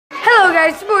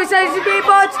guys, it's boy size of gay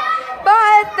bots,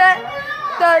 but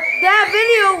that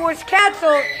video was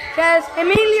canceled because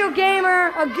Emilio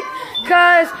Gamer,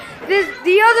 because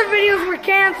the other videos were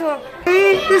canceled.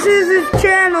 This is his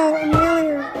channel,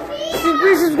 Emilio.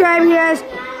 Please subscribe. He has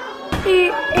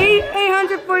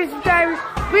 840 subscribers.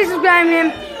 Please subscribe to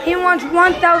him. He wants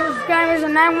 1,000 subscribers,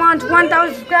 and I want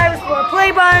 1,000 subscribers for a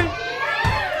play button.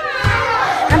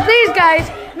 And please, guys,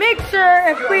 make sure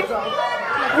if we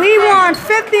want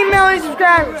 50 million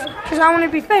subscribers, because I want to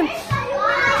be famous.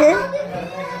 Okay?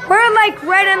 We're like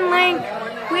Red and Link.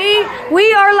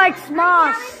 We are like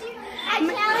Smosh. I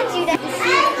challenge you that.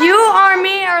 You or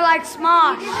me are like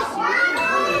Smosh.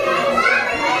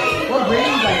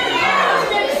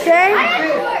 Okay?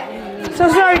 So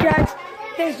sorry, guys.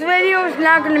 This video is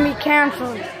not going to be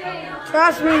canceled.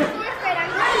 Trust me.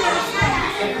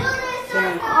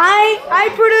 I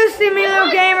produced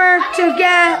Emilio Gamer to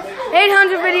get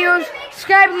 800 videos.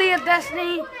 Subscribe to Leah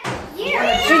Destiny.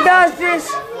 She does this.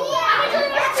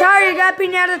 Sorry, you got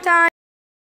me out of time.